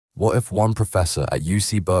What if one professor at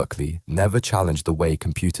UC Berkeley never challenged the way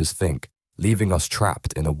computers think, leaving us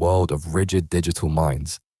trapped in a world of rigid digital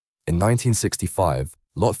minds? In 1965,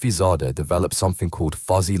 Lotfi developed something called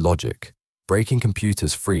fuzzy logic, breaking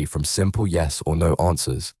computers free from simple yes or no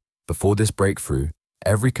answers. Before this breakthrough,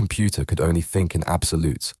 every computer could only think in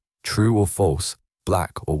absolutes, true or false,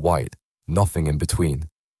 black or white, nothing in between.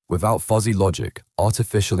 Without fuzzy logic,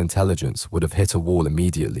 artificial intelligence would have hit a wall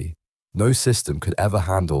immediately. No system could ever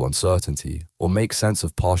handle uncertainty or make sense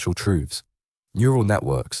of partial truths. Neural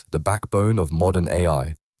networks, the backbone of modern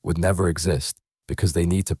AI, would never exist because they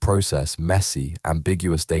need to process messy,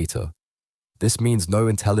 ambiguous data. This means no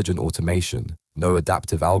intelligent automation, no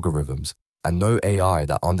adaptive algorithms, and no AI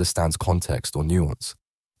that understands context or nuance.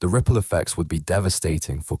 The ripple effects would be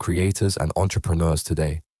devastating for creators and entrepreneurs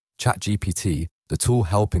today. ChatGPT, the tool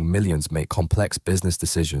helping millions make complex business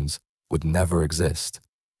decisions, would never exist.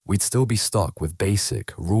 We'd still be stuck with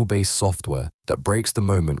basic, rule-based software that breaks the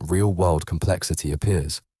moment real-world complexity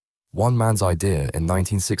appears. One man's idea in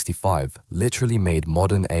 1965 literally made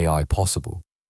modern AI possible.